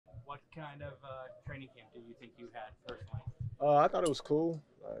kind of training camp do you think you had personally? I thought it was cool.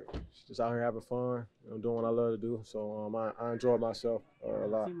 Like just out here having fun, doing what I love to do. So I enjoyed myself a It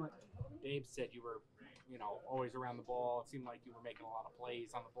lot. seemed like Dave said you were, always around the ball. It seemed like you were making a lot of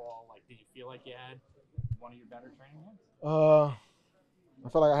plays on the ball. Like, did you feel like you had one of your better training camps? Uh, I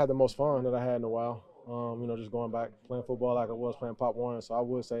felt like I had the most fun that I had in a while. Just going back playing football like I was playing Pop Warner. So I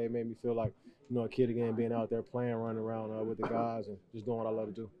would say it made me feel like a kid again, being out there playing, running around with the guys, and just doing what I love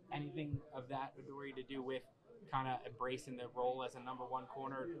to do. Anything of that Adoree to do with kind of embracing the role as a number one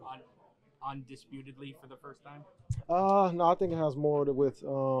corner undisputedly for the first time? No, I think it has more to with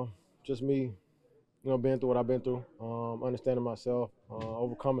just me, being through what I've been through, understanding myself,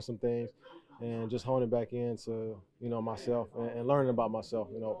 overcoming some things, and just honing back into myself and learning about myself.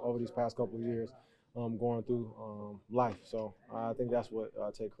 Over these past couple of years, going through life. So I think that's what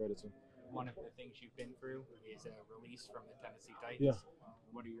I take credit to. One of the things you've been through is a release from the Tennessee Yeah. Titans.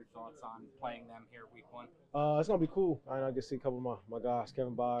 What are your thoughts on playing them here week one? It's gonna be cool. I get to see a couple of my guys,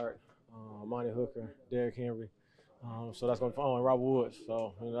 Kevin Byard, Monty Hooker, Derrick Henry. So that's gonna be fun. And Robert Woods.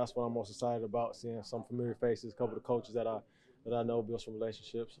 So that's what I'm most excited about, seeing some familiar faces, a couple of the coaches that I know, build some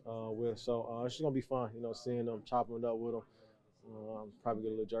relationships with. So it's just gonna be fun. Seeing them, chopping it up with them. Probably get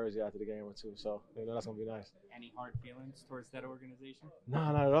a little jersey after the game or two. So that's gonna be nice. Any hard feelings towards that organization?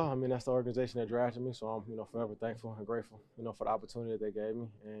 No, not at all. I mean, that's the organization that drafted me, so I'm, forever thankful and grateful, for the opportunity that they gave me.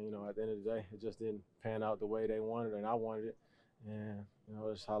 And at the end of the day, it just didn't pan out the way they wanted, and I wanted it. And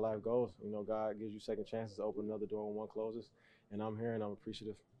that's how life goes. God gives you second chances to open another door when one closes, and I'm here and I'm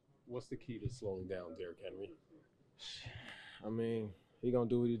appreciative. What's the key to slowing down Derrick Henry? I mean, he gonna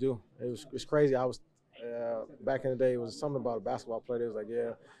do what he do. It's crazy. I was back in the day. It was something about a basketball player. It was like,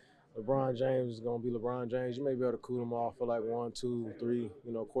 yeah, LeBron James is gonna be LeBron James. You may be able to cool him off for like 1, 2, 3,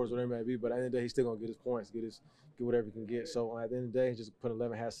 quarters, whatever it may be. But at the end of the day, he's still gonna get his points, get whatever he can get. So at the end of the day, just put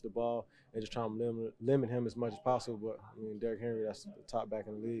 11 hats to the ball and just try to limit him as much as possible. But I mean, Derrick Henry, that's the top back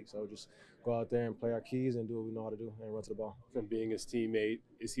in the league. So just go out there and play our keys and do what we know how to do and run to the ball. From being his teammate,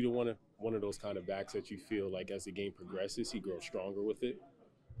 is he the one of those kind of backs that you feel like as the game progresses, he grows stronger with it?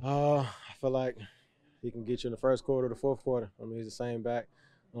 I feel like he can get you in the first quarter, the fourth quarter. I mean, he's the same back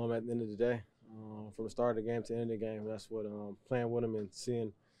at the end of the day. From the start of the game to the end of the game, that's what playing with him and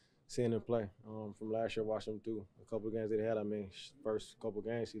seeing him play. From last year, watching him through a couple of games that he had. I mean, first couple of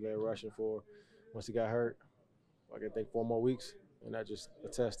games he led rushing for. Once he got hurt, like I think 4 more weeks, and that just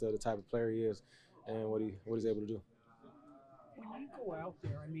attests to the type of player he is and what he's able to do. When you go out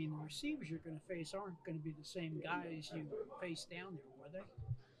there, I mean, the receivers you're going to face aren't going to be the same guys you faced down there, were they?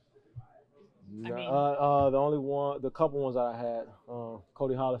 I mean, The only one, the couple ones that I had,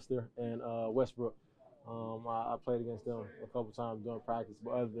 Cody Hollister and Westbrook. I played against them a couple times during practice,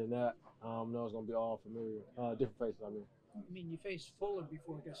 but other than that, no, it's gonna be all familiar, different faces. you faced Fuller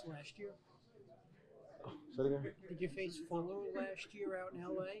before, I guess, last year. Say it again. Did you face Fuller last year out in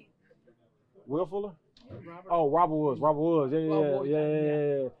L.A.? Will Fuller? Robert? Oh, Robert Woods. Robert Woods. Well,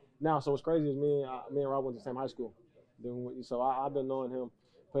 Yeah. Now, so what's crazy is me and Robert went to the same high school. So I've been knowing him.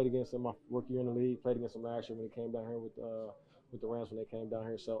 Played against him my rookie year in the league. Played against him last year when he came down here with the Rams when they came down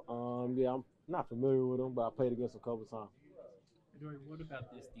here. So yeah, I'm not familiar with him, but I played against him a couple of times. Adoree, what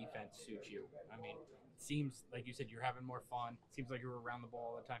about this defense suits you? I mean, it seems like you said you're having more fun. It seems like you're around the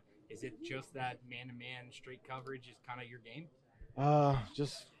ball all the time. Is it just that man-to-man straight coverage is kind of your game?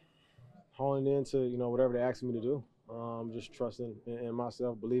 Just honing into whatever they ask me to do. Just trusting in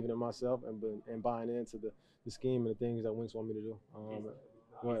myself, believing in myself, and buying into the scheme and the things that Winks want me to do.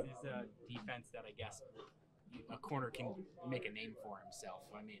 Is this a defense that I guess a corner can make a name for himself?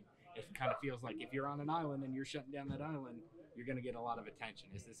 I mean, it kind of feels like if you're on an island and you're shutting down that island, you're going to get a lot of attention.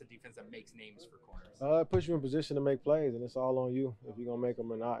 Is this a defense that makes names for corners? It puts you in position to make plays, and it's all on you if you're going to make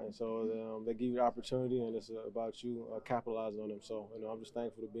them or not. And so they give you the opportunity, and it's about you capitalizing on them. So, I'm just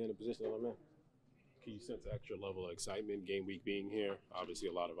thankful to be in the position that I'm in. Can you sense an extra level of excitement, game week being here? Obviously,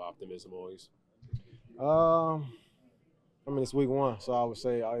 a lot of optimism always. I mean, it's week one, so I would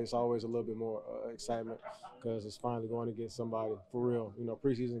say it's always a little bit more excitement because it's finally going against somebody for real.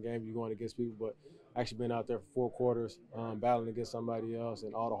 Preseason game, you're going against people, but actually being out there for 4 quarters, battling against somebody else,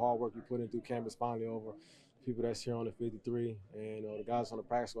 and all the hard work you put in through camp is finally over. People that's here on the 53, and the guys on the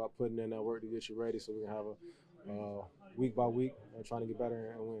practice squad putting in that work to get you ready so we can have a week by week and trying to get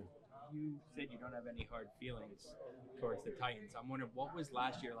better and win. You said you don't have any hard feelings towards the Titans. I'm wondering what was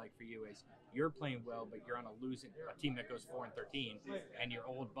last year like for you? As you're playing well, but you're on a team that goes 4-13, and your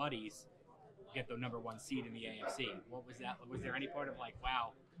old buddies get the number 1 seed in the AFC. What was that? Was there any part of like,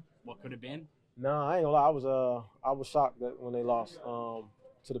 wow, what could have been? No, I ain't gonna lie. I was shocked that when they lost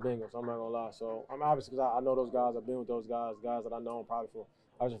to the Bengals. I'm not gonna lie. So I'm obviously because I know those guys. I've been with those guys that I know probably for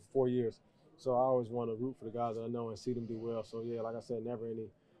I was there for 4 years. So I always want to root for the guys that I know and see them do well. So yeah, like I said, never any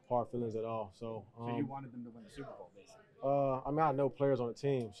hard feelings at all. So So you wanted them to win the Super Bowl, basically. I mean, I know players on the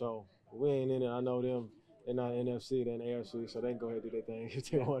team, so we ain't in it. I know them. They're not NFC, they're in the AFC, so they can go ahead and do their thing if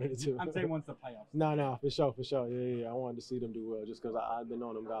they wanted to. I'm saying once the playoffs. No, for sure. Yeah. I wanted to see them do well just because I've been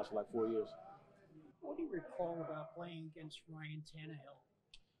knowing them guys for like 4 years. What do you recall about playing against Ryan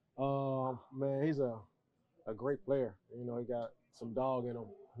Tannehill? Man, he's a great player. You know, he got some dog in him.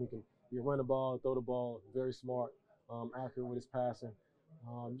 He can run the ball, throw the ball, very smart, accurate with his passing.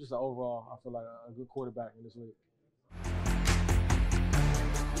 Just overall, I feel like a good quarterback in this league.